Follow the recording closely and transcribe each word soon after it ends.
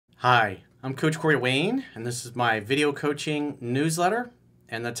Hi, I'm Coach Corey Wayne, and this is my video coaching newsletter.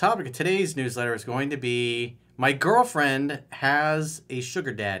 And the topic of today's newsletter is going to be my girlfriend has a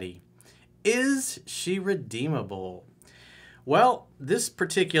sugar daddy. Is she redeemable? Well, this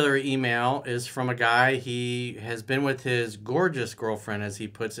particular email is from a guy. He has been with his gorgeous girlfriend, as he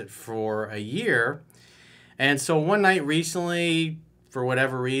puts it, for a year. And so one night recently, for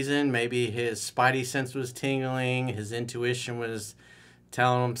whatever reason, maybe his spidey sense was tingling, his intuition was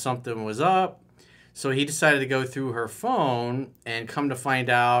telling him something was up. So he decided to go through her phone, and come to find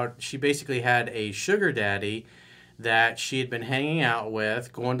out she basically had a sugar daddy that she had been hanging out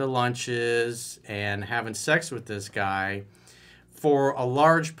with, going to lunches and having sex with this guy for a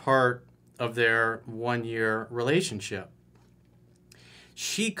large part of their 1 year relationship.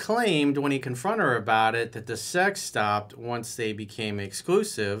 She claimed when he confronted her about it that the sex stopped once they became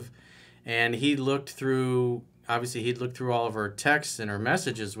exclusive, and he'd looked through all of her texts and her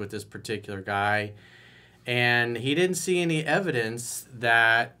messages with this particular guy, and he didn't see any evidence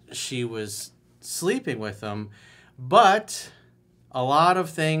that she was sleeping with him, but a lot of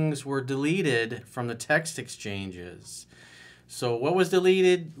things were deleted from the text exchanges. So what was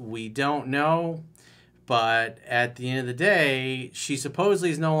deleted, we don't know. But at the end of the day, she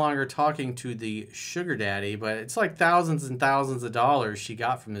supposedly is no longer talking to the sugar daddy, but it's like thousands and thousands of dollars she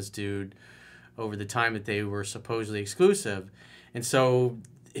got from this dude over the time that they were supposedly exclusive. And so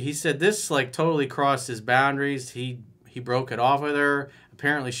he said this like totally crossed his boundaries. He broke it off with her.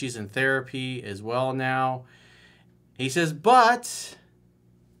 Apparently she's in therapy as well now. He says, but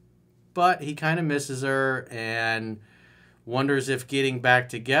he kind of misses her and wonders if getting back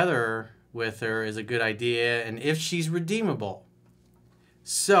together with her is a good idea and if she's redeemable.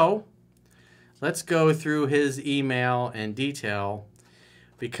 So let's go through his email in detail,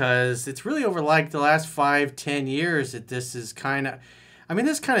 because it's really over like the last 5-10 years that this is this kind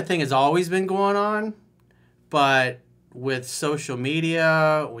of thing has always been going on, but with social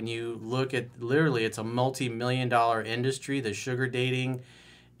media, when you look at, literally it's a multi-million-dollar industry, the sugar dating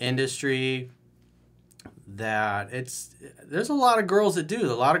industry, there's a lot of girls that do.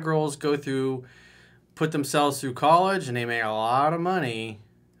 A lot of girls put themselves through college, and they make a lot of money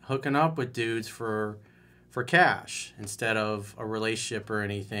hooking up with dudes for cash instead of a relationship or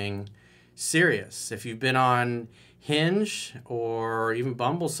anything serious. If you've been on Hinge or even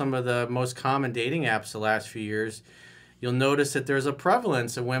Bumble, some of the most common dating apps the last few years, you'll notice that there's a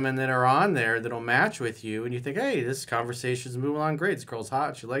prevalence of women that are on there that'll match with you, and you think, hey, this conversation's moving along great. This girl's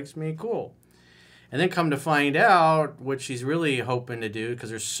hot. She likes me. Cool. And then come to find out what she's really hoping to do, because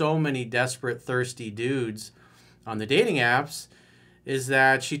there's so many desperate, thirsty dudes on the dating apps, is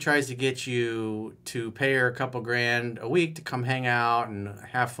that she tries to get you to pay her a couple grand a week to come hang out and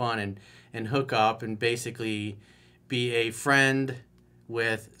have fun and hook up and basically be a friend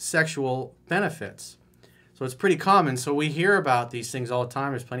with sexual benefits. So it's pretty common. So we hear about these things all the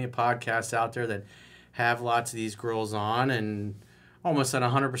time. There's plenty of podcasts out there that have lots of these girls on, and almost in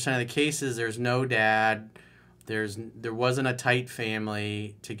 100% of the cases, there's no dad. There wasn't a tight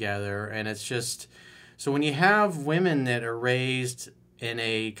family together, and it's just, so when you have women that are raised in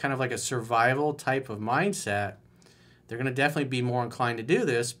a kind of like a survival type of mindset, they're going to definitely be more inclined to do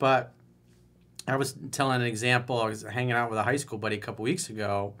this. But I was telling an example. I was hanging out with a high school buddy a couple weeks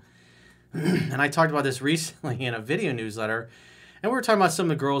ago, and I talked about this recently in a video newsletter, and we were talking about some of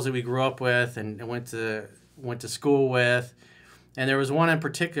the girls that we grew up with and went to school with. And there was one in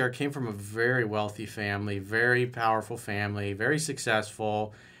particular, came from a very wealthy family, very powerful family, very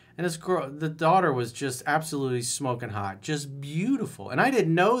successful. And this girl, the daughter, was just absolutely smoking hot, just beautiful. And I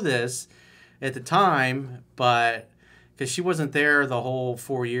didn't know this at the time, but because she wasn't there the whole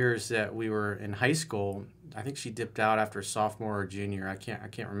 4 years that we were in high school. I think she dipped out after sophomore or junior. I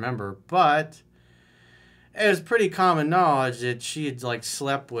can't remember, but it was pretty common knowledge that she had like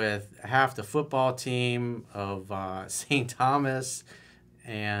slept with half the football team of St. Thomas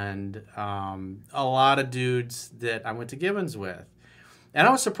and a lot of dudes that I went to Gibbons with. And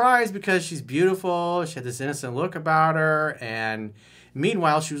I was surprised because she's beautiful. She had this innocent look about her. And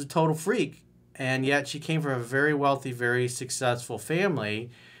meanwhile, she was a total freak. And yet she came from a very wealthy, very successful family.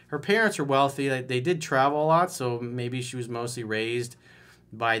 Her parents were wealthy. They did travel a lot, so maybe she was mostly raised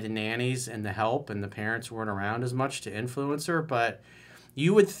by the nannies and the help, and the parents weren't around as much to influence her. But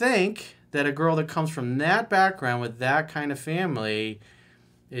you would think that a girl that comes from that background with that kind of family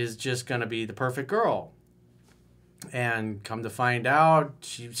is just going to be the perfect girl. And come to find out,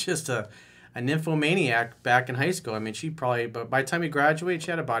 she was just a nymphomaniac back in high school. I mean, but by the time you graduated, she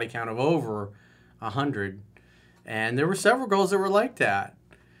had a body count of over 100. And there were several girls that were like that.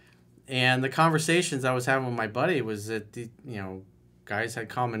 And the conversations I was having with my buddy was that, guys had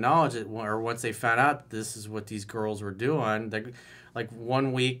common knowledge that, or once they found out this is what these girls were doing, like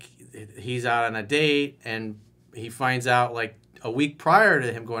one week he's out on a date and he finds out like a week prior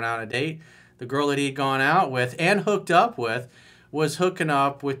to him going out on a date, the girl that he'd gone out with and hooked up with was hooking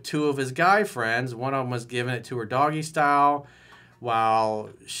up with two of his guy friends. One of them was giving it to her doggy style while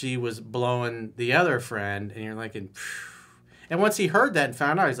she was blowing the other friend. And you're like, and once he heard that and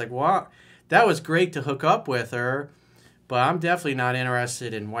found out, he's like, well, that was great to hook up with her, but I'm definitely not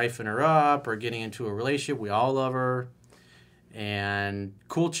interested in wifing her up or getting into a relationship. We all love her and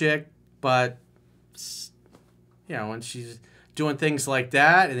cool chick, but you know, when she's doing things like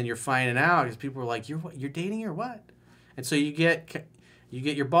that, and then you're finding out because people are like, you're dating her, what? And so you get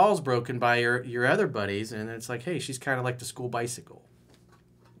your balls broken by your other buddies, and it's like, hey, she's kind of like the school bicycle.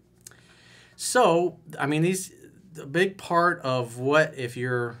 So I mean, the big part of what, if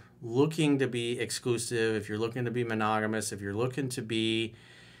you're looking to be exclusive, if you're looking to be monogamous, if you're looking to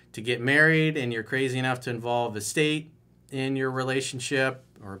get married and you're crazy enough to involve the state in your relationship,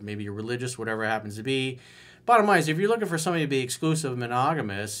 or maybe you're religious, whatever it happens to be. Bottom line is, if you're looking for somebody to be exclusive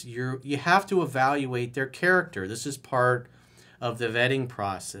monogamous, you have to evaluate their character. This is part of the vetting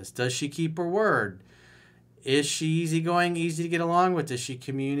process. Does she keep her word? Is she easygoing, easy to get along with? Does she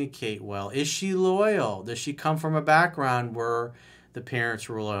communicate well? Is she loyal? Does she come from a background where the parents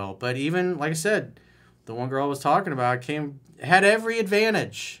were loyal? But even, like I said, the one girl I was talking about had every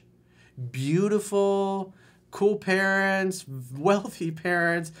advantage. Beautiful, cool parents, wealthy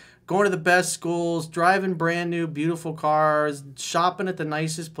parents, going to the best schools, driving brand new, beautiful cars, shopping at the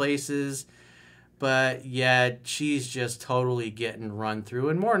nicest places. But yet she's just totally getting run through.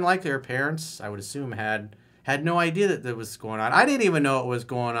 And more than likely her parents, I would assume, had no idea that was going on. I didn't even know it was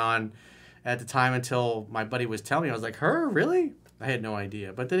going on at the time until my buddy was telling me. I was like, her? Really? I had no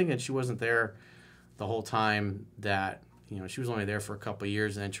idea. But then again, she wasn't there the whole time that, you know, she was only there for a couple of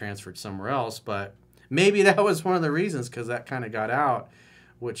years and then transferred somewhere else. But maybe that was one of the reasons, because that kind of got out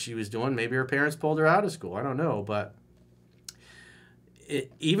what she was doing. Maybe her parents pulled her out of school. I don't know. But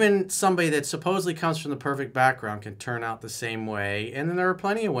even somebody that supposedly comes from the perfect background can turn out the same way. And then there are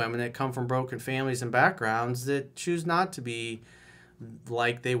plenty of women that come from broken families and backgrounds that choose not to be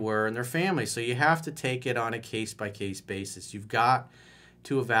like they were in their family. So you have to take it on a case-by-case basis. You've got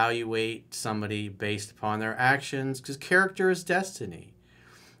to evaluate somebody based upon their actions, because character is destiny.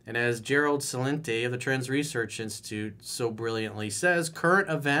 And as Gerald Celente of the Trends Research Institute so brilliantly says, current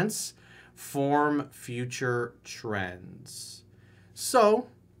events form future trends. So,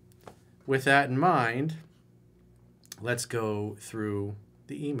 with that in mind, let's go through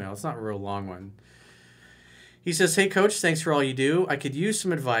the email. It's not a real long one. He says, hey, Coach, thanks for all you do. I could use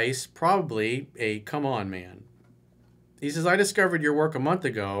some advice, probably a come on man. He says, I discovered your work a month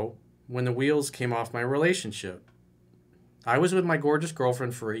ago when the wheels came off my relationship. I was with my gorgeous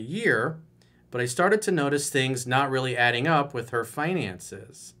girlfriend for a year, but I started to notice things not really adding up with her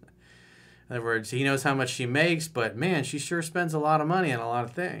finances. In other words, he knows how much she makes, but man, she sure spends a lot of money on a lot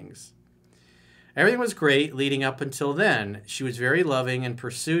of things. Everything was great leading up until then. She was very loving and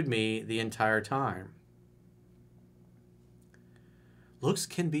pursued me the entire time. Looks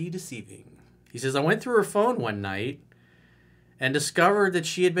can be deceiving. He says, I went through her phone one night and discovered that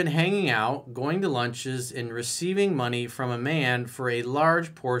she had been hanging out, going to lunches, and receiving money from a man for a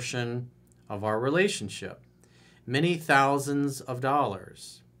large portion of our relationship. Many thousands of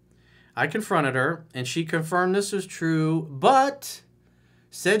dollars. I confronted her, and she confirmed this was true, but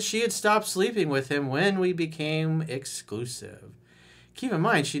said she had stopped sleeping with him when we became exclusive. Keep in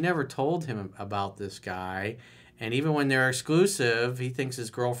mind, she never told him about this guy, and even when they're exclusive, he thinks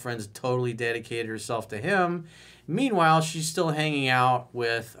his girlfriend's totally dedicated herself to him. Meanwhile, she's still hanging out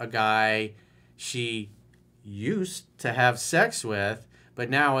with a guy she used to have sex with, but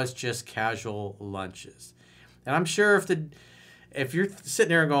now it's just casual lunches. And I'm sure if you're sitting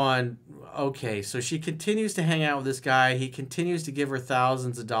there going, okay, so she continues to hang out with this guy, he continues to give her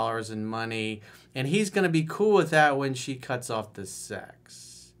thousands of dollars in money, and he's going to be cool with that when she cuts off the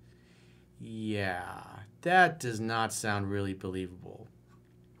sex. Yeah, that does not sound really believable.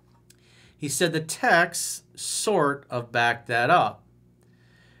 He said the texts sort of backed that up.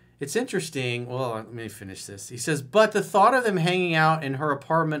 It's interesting. Well, let me finish this. He says, but the thought of them hanging out in her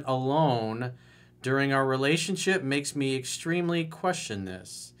apartment alone during our relationship makes me extremely question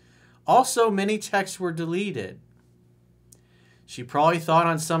this. Also, many texts were deleted. She probably thought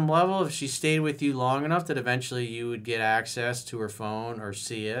on some level if she stayed with you long enough that eventually you would get access to her phone or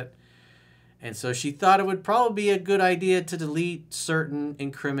see it. And so she thought it would probably be a good idea to delete certain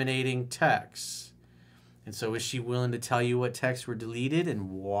incriminating texts. And so is she willing to tell you what texts were deleted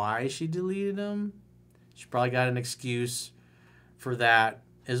and why she deleted them? She probably got an excuse for that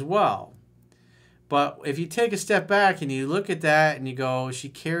as well. But if you take a step back and you look at that and you go, she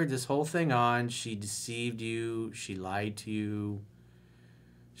carried this whole thing on, she deceived you, she lied to you,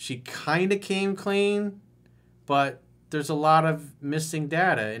 she kind of came clean, but there's a lot of missing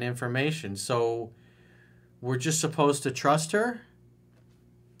data and information. So we're just supposed to trust her?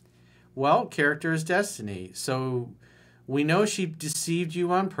 Well, character is destiny. So we know she deceived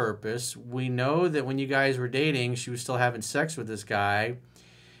you on purpose. We know that when you guys were dating, she was still having sex with this guy.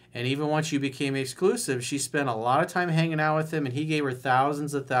 And even once you became exclusive, she spent a lot of time hanging out with him, and he gave her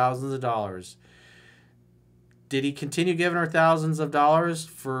thousands of dollars. Did he continue giving her thousands of dollars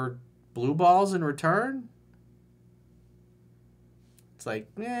for blue balls in return? It's like,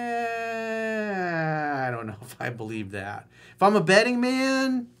 I don't know if I believe that. If I'm a betting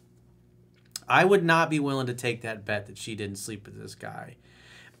man, I would not be willing to take that bet that she didn't sleep with this guy.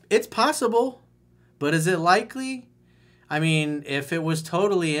 It's possible, but is it likely? I mean, if it was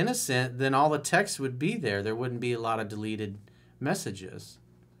totally innocent, then all the text would be there. There wouldn't be a lot of deleted messages.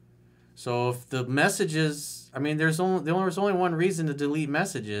 So if the messages, I mean, there's only one reason to delete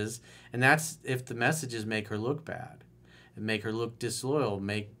messages, and that's if the messages make her look bad, and make her look disloyal,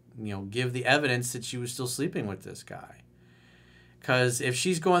 give the evidence that she was still sleeping with this guy. Because if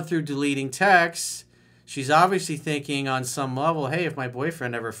she's going through deleting texts, she's obviously thinking on some level, hey, if my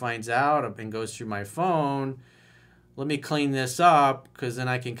boyfriend ever finds out and goes through my phone, let me clean this up, because then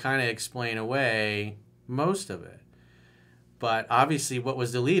I can kind of explain away most of it. But obviously what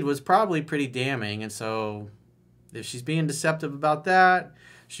was deleted was probably pretty damning. And so if she's being deceptive about that,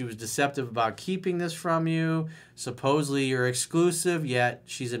 she was deceptive about keeping this from you. Supposedly you're exclusive, yet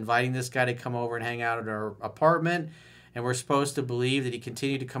she's inviting this guy to come over and hang out at her apartment. And we're supposed to believe that he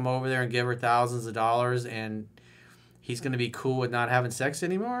continued to come over there and give her thousands of dollars, and he's going to be cool with not having sex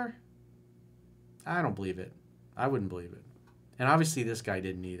anymore? I don't believe it. I wouldn't believe it. And obviously this guy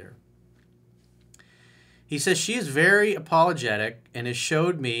didn't either. He says she is very apologetic and has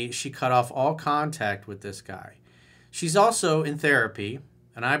showed me she cut off all contact with this guy. She's also in therapy,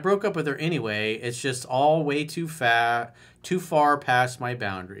 and I broke up with her anyway. It's just all way too far past my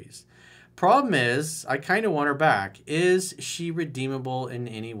boundaries. Problem is, I kind of want her back. Is she redeemable in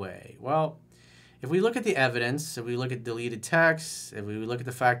any way? Well, if we look at the evidence, if we look at deleted texts, if we look at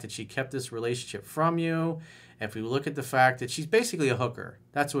the fact that she kept this relationship from you, if we look at the fact that she's basically a hooker,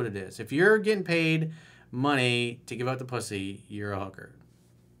 that's what it is. If you're getting paid money to give out the pussy, you're a hooker.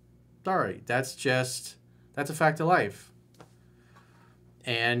 Sorry, that's a fact of life.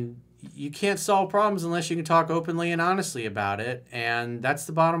 And you can't solve problems unless you can talk openly and honestly about it, and that's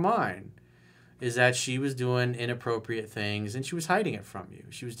the bottom line, is that she was doing inappropriate things and she was hiding it from you.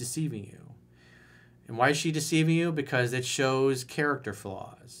 She was deceiving you. And why is she deceiving you? Because it shows character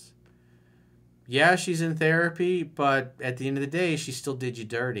flaws. Yeah, she's in therapy, but at the end of the day, she still did you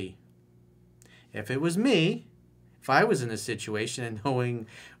dirty. If it was me, if I was in this situation and knowing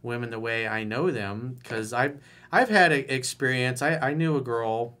women the way I know them, because I've had an experience. I knew a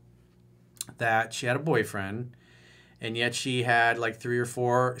girl that she had a boyfriend, and yet she had like 3 or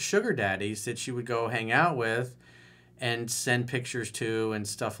 4 sugar daddies that she would go hang out with and send pictures to and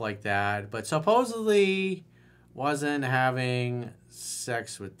stuff like that, but supposedly wasn't having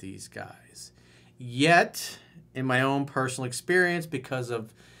sex with these guys. Yet, in my own personal experience, because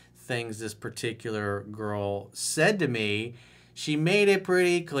of things this particular girl said to me, she made it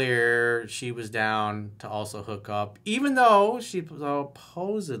pretty clear she was down to also hook up, even though she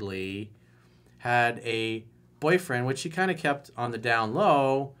supposedly had a boyfriend, which she kind of kept on the down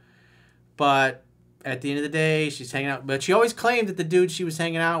low. But at the end of the day, she's hanging out. But she always claimed that the dude she was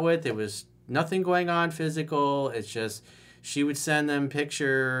hanging out with, there was nothing going on physical. It's just she would send them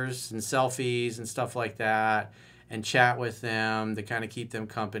pictures and selfies and stuff like that and chat with them to kind of keep them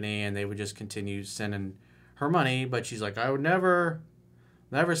company, and they would just continue sending her money. But she's like, I would never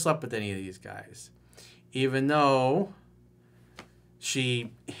slept with any of these guys. Even though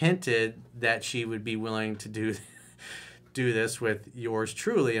she hinted that she would be willing to do this with yours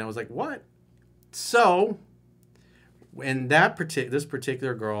truly. And I was like, what? So, and this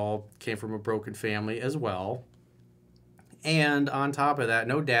particular girl came from a broken family as well. And on top of that,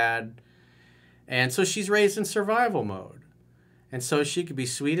 no dad. And so she's raised in survival mode. And so she could be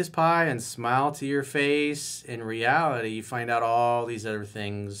sweet as pie and smile to your face. In reality, you find out all these other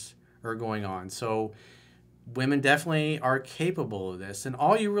things are going on. So women definitely are capable of this. And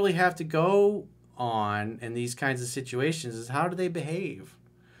all you really have to go on in these kinds of situations is how do they behave?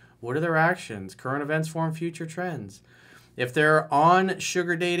 What are their actions? Current events form future trends. If they're on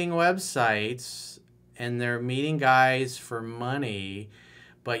sugar dating websites and they're meeting guys for money,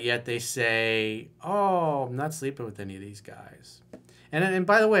 but yet they say, oh, I'm not sleeping with any of these guys. And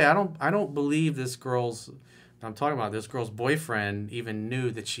by the way, I don't believe this girl's I'm talking about this girl's boyfriend even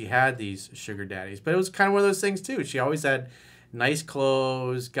knew that she had these sugar daddies. But it was kind of one of those things too. She always had nice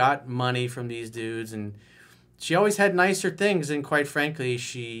clothes, got money from these dudes, and she always had nicer things than, quite frankly,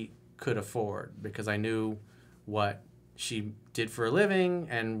 she could afford, because I knew what she did for a living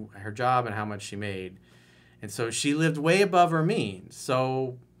and her job and how much she made. And so she lived way above her means.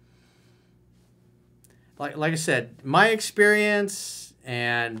 So like I said, my experience,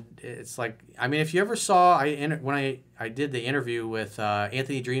 and it's like, I mean, if you ever saw, when I did the interview with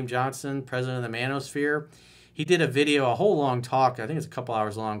Anthony Dream Johnson, president of the Manosphere, he did a video, a whole long talk, I think it's a couple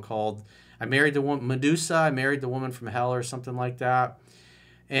hours long, called I Married the Woman, Medusa, I Married the Woman from Hell, or something like that.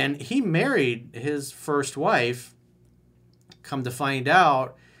 And he married his first wife. Come to find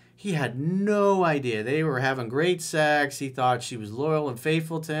out, he had no idea. They were having great sex. He thought she was loyal and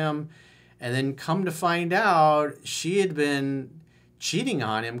faithful to him. And then come to find out, she had been cheating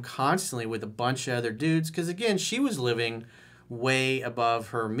on him constantly with a bunch of other dudes. Because, again, she was living way above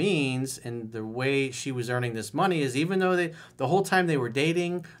her means. And the way she was earning this money is, even though the whole time they were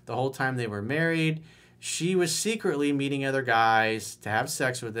dating, the whole time they were married, she was secretly meeting other guys to have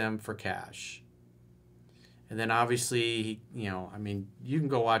sex with them for cash. And then obviously, you know, I mean, you can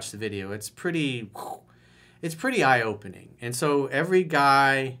go watch the video. It's pretty eye-opening. And so every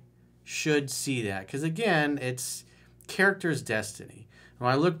guy should see that. Because, again, it's character's destiny.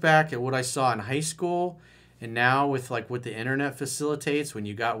 When I look back at what I saw in high school, and now with like what the internet facilitates, when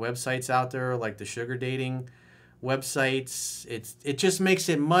you got websites out there like the sugar dating websites, it just makes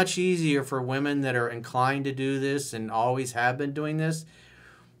it much easier for women that are inclined to do this and always have been doing this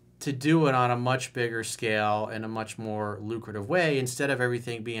to do it on a much bigger scale in a much more lucrative way, instead of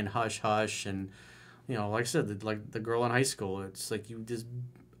everything being hush hush. And, you know, like I said, like the girl in high school, it's like,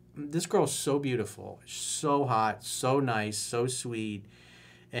 this girl's so beautiful, so hot, so nice, so sweet,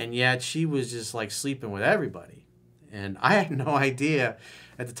 and yet she was just like sleeping with everybody. And I had no idea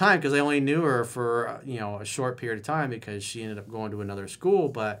at the time, because I only knew her for, you know, a short period of time, because she ended up going to another school.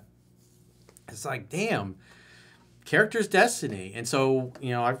 But it's like, damn, character's destiny. And so,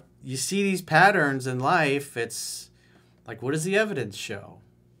 you know, you see these patterns in life. It's like, what does the evidence show?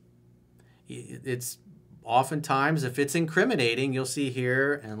 It's oftentimes, if it's incriminating, you'll see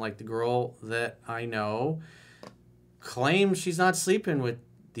here, and like the girl that I know claims she's not sleeping with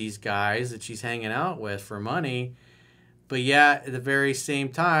these guys that she's hanging out with for money, but yet at the very same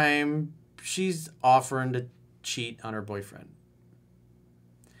time, she's offering to cheat on her boyfriend.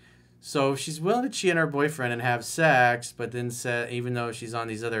 So if she's willing to cheat on her boyfriend and have sex, but then even though she's on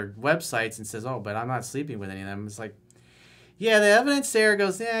these other websites and says, oh, but I'm not sleeping with any of them, it's like, yeah, the evidence there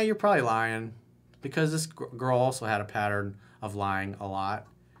goes, yeah, you're probably lying. Because this girl also had a pattern of lying a lot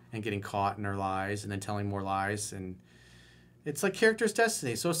and getting caught in her lies and then telling more lies. And it's like character's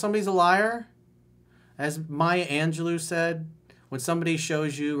destiny. So if somebody's a liar, as Maya Angelou said, when somebody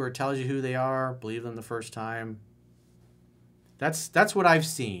shows you or tells you who they are, believe them the first time. That's what I've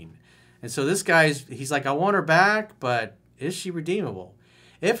seen. And so this he's like, I want her back, but is she redeemable?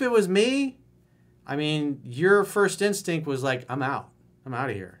 If it was me, I mean, your first instinct was like, I'm out. I'm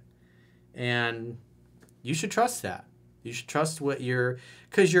out of here. And you should trust that. You should trust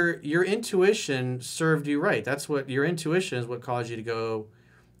because your intuition served you right. That's what your intuition is, what caused you to go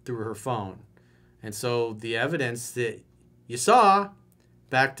through her phone. And so the evidence that you saw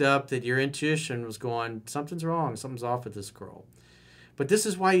backed up that your intuition was going, something's wrong, something's off with this girl. But this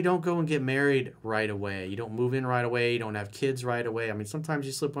is why you don't go and get married right away. You don't move in right away. You don't have kids right away. I mean, sometimes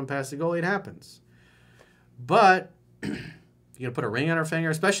you slip one past the goalie, it happens. But you're going to put a ring on her finger,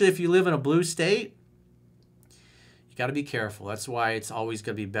 especially if you live in a blue state, you got to be careful. That's why it's always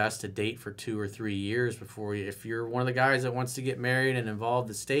going to be best to date for 2 or 3 years before if you're one of the guys that wants to get married and involve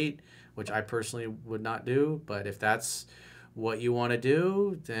the state, which I personally would not do, but if that's what you want to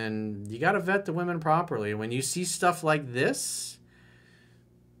do, then you got to vet the women properly. When you see stuff like this,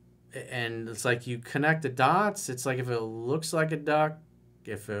 and it's like you connect the dots, it's like if it looks like a duck,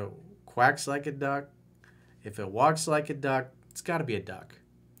 if it quacks like a duck, if it walks like a duck, it's got to be a duck.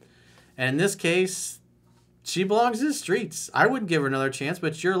 And in this case, she belongs to the streets. I wouldn't give her another chance, but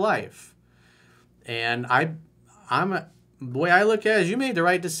it's your life. And the way I look at it is you made the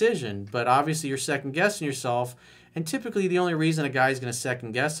right decision, but obviously you're second-guessing yourself. And typically the only reason a guy's going to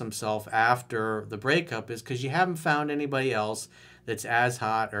second-guess himself after the breakup is because you haven't found anybody else that's as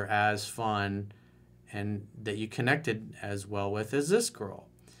hot or as fun and that you connected as well with as this girl.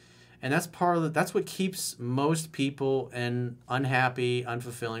 And that's what keeps most people in unhappy,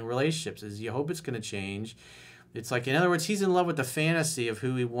 unfulfilling relationships, is you hope it's going to change, It's like, in other words, he's in love with the fantasy of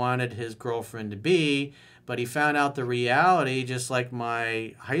who he wanted his girlfriend to be, but he found out the reality, just like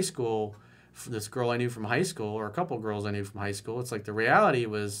my high school, this girl I knew from high school, or a couple girls I knew from high school. It's like the reality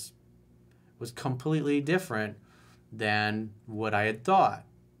was completely different than what I had thought.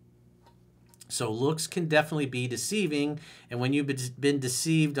 So looks can definitely be deceiving, and when you've been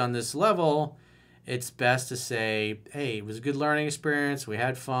deceived on this level, it's best to say, hey, it was a good learning experience, we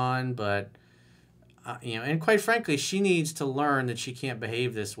had fun, but you know, and quite frankly, she needs to learn that she can't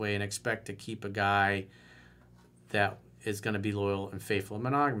behave this way and expect to keep a guy that is going to be loyal and faithful and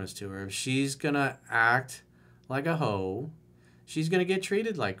monogamous to her. If she's going to act like a hoe, she's going to get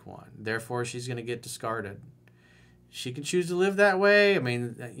treated like one. Therefore, she's going to get discarded. She can choose to live that way. I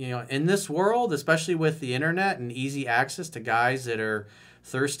mean, you know, in this world, especially with the internet and easy access to guys that are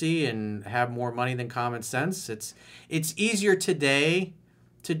thirsty and have more money than common sense, it's easier today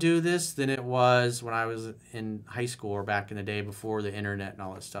to do this than it was when I was in high school or back in the day before the internet and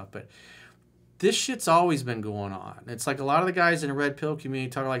all that stuff. But this shit's always been going on. It's like a lot of the guys in the red pill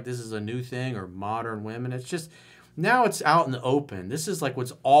community talk like this is a new thing or modern women. It's just, now it's out in the open. This is like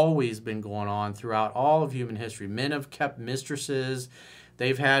what's always been going on throughout all of human history. Men have kept mistresses.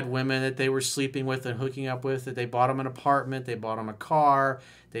 They've had women that they were sleeping with and hooking up with, that they bought them an apartment, they bought them a car,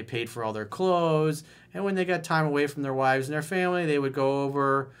 they paid for all their clothes, and when they got time away from their wives and their family, they would go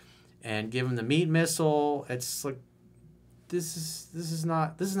over and give them the meat missile. It's like, this is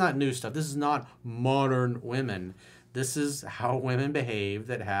not new stuff. This is not modern women. This is how women behave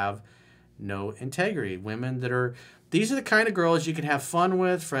that have no integrity. Women that are, these are the kind of girls you can have fun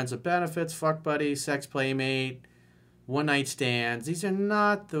with, friends with benefits, fuck buddy, sex playmate, one night stands. These are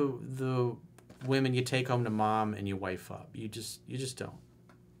not the women you take home to mom and you wife up. You just don't.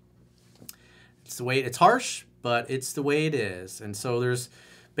 It's the way, it's harsh, but it's the way it is. And so there's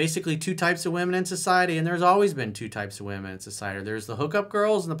basically two types of women in society, and there's always been two types of women in society. There's the hookup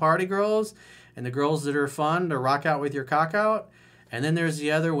girls and the party girls, and the girls that are fun to rock out with your cock out. And then there's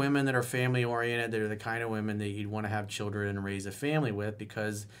the other women that are family oriented. That are the kind of women that you'd want to have children and raise a family with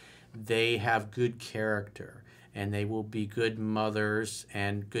because they have good character and they will be good mothers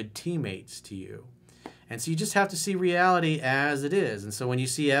and good teammates to you. And so you just have to see reality as it is. And so when you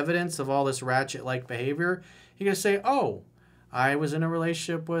see evidence of all this ratchet-like behavior, you're going to say, oh, I was in a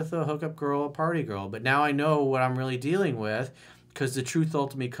relationship with a hookup girl, a party girl, but now I know what I'm really dealing with because the truth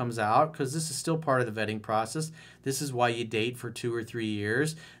ultimately comes out, because this is still part of the vetting process. This is why you date for 2 or 3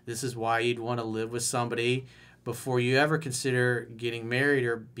 years. This is why you'd want to live with somebody before you ever consider getting married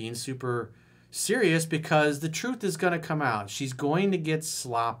or being super serious, because the truth is going to come out. She's going to get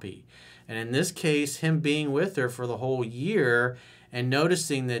sloppy. And in this case, him being with her for the whole year and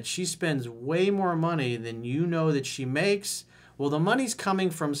noticing that she spends way more money than you know that she makes, well, the money's coming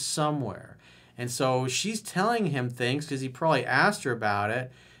from somewhere. And so she's telling him things because he probably asked her about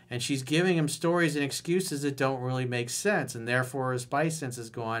it, and she's giving him stories and excuses that don't really make sense. And therefore his spice sense is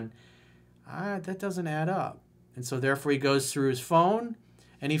going, that doesn't add up. And so therefore he goes through his phone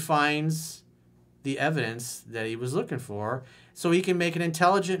and he finds the evidence that he was looking for so he can make an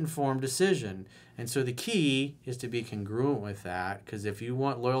intelligent, informed decision. And so the key is to be congruent with that, because if you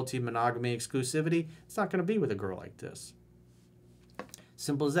want loyalty, monogamy, exclusivity, it's not going to be with a girl like this.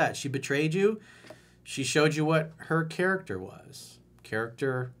 Simple as that. She betrayed you. She showed you what her character was.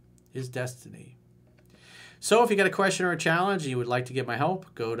 Character is destiny. So if you got a question or a challenge and you would like to get my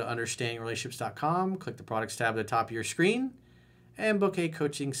help, go to understandingrelationships.com, click the products tab at the top of your screen, and book a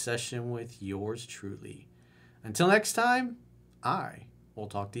coaching session with yours truly. Until next time, I will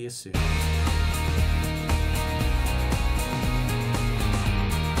talk to you soon.